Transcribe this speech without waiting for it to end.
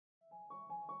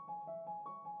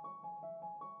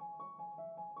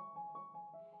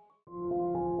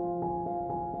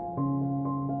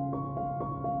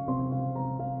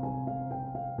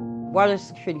Water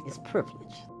security is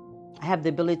privilege. I have the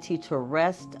ability to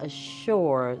rest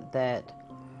assured that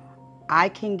I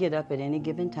can get up at any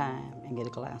given time and get a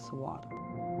glass of water.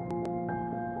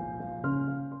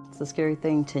 It's a scary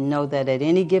thing to know that at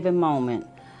any given moment,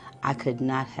 I could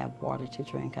not have water to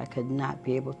drink. I could not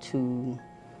be able to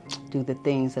do the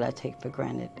things that I take for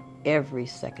granted every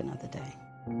second of the day.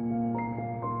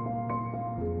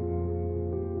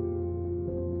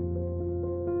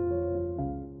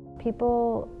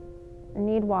 People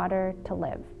need water to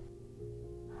live.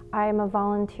 I'm a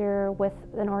volunteer with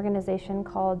an organization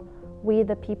called We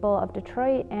the People of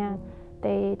Detroit, and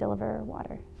they deliver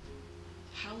water.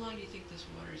 How long do you think this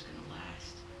water is going to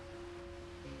last?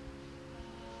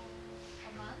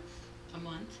 A month. A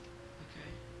month? Okay.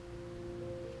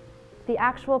 The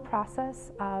actual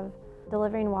process of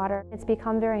delivering water, it's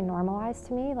become very normalized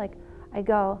to me. Like,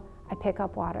 I pick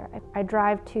up water. I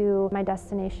drive to my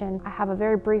destination. I have a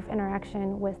very brief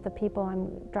interaction with the people I'm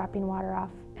dropping water off.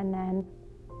 And then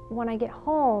when I get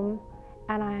home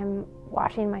and I'm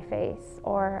washing my face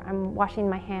or I'm washing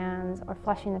my hands or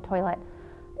flushing the toilet,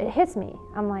 it hits me.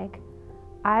 I'm like,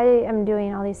 I am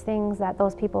doing all these things that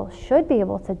those people should be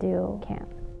able to do,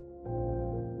 can't.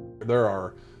 There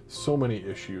are so many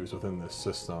issues within this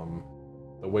system.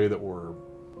 The way that we're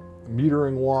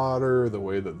metering water, the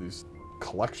way that these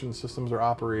collection systems are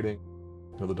operating.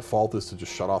 You know, the default is to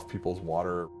just shut off people's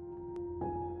water.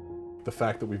 The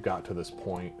fact that we've got to this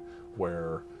point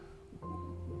where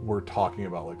we're talking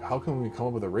about, like, how can we come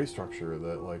up with a rate structure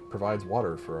that, like, provides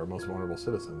water for our most vulnerable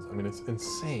citizens? I mean, it's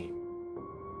insane.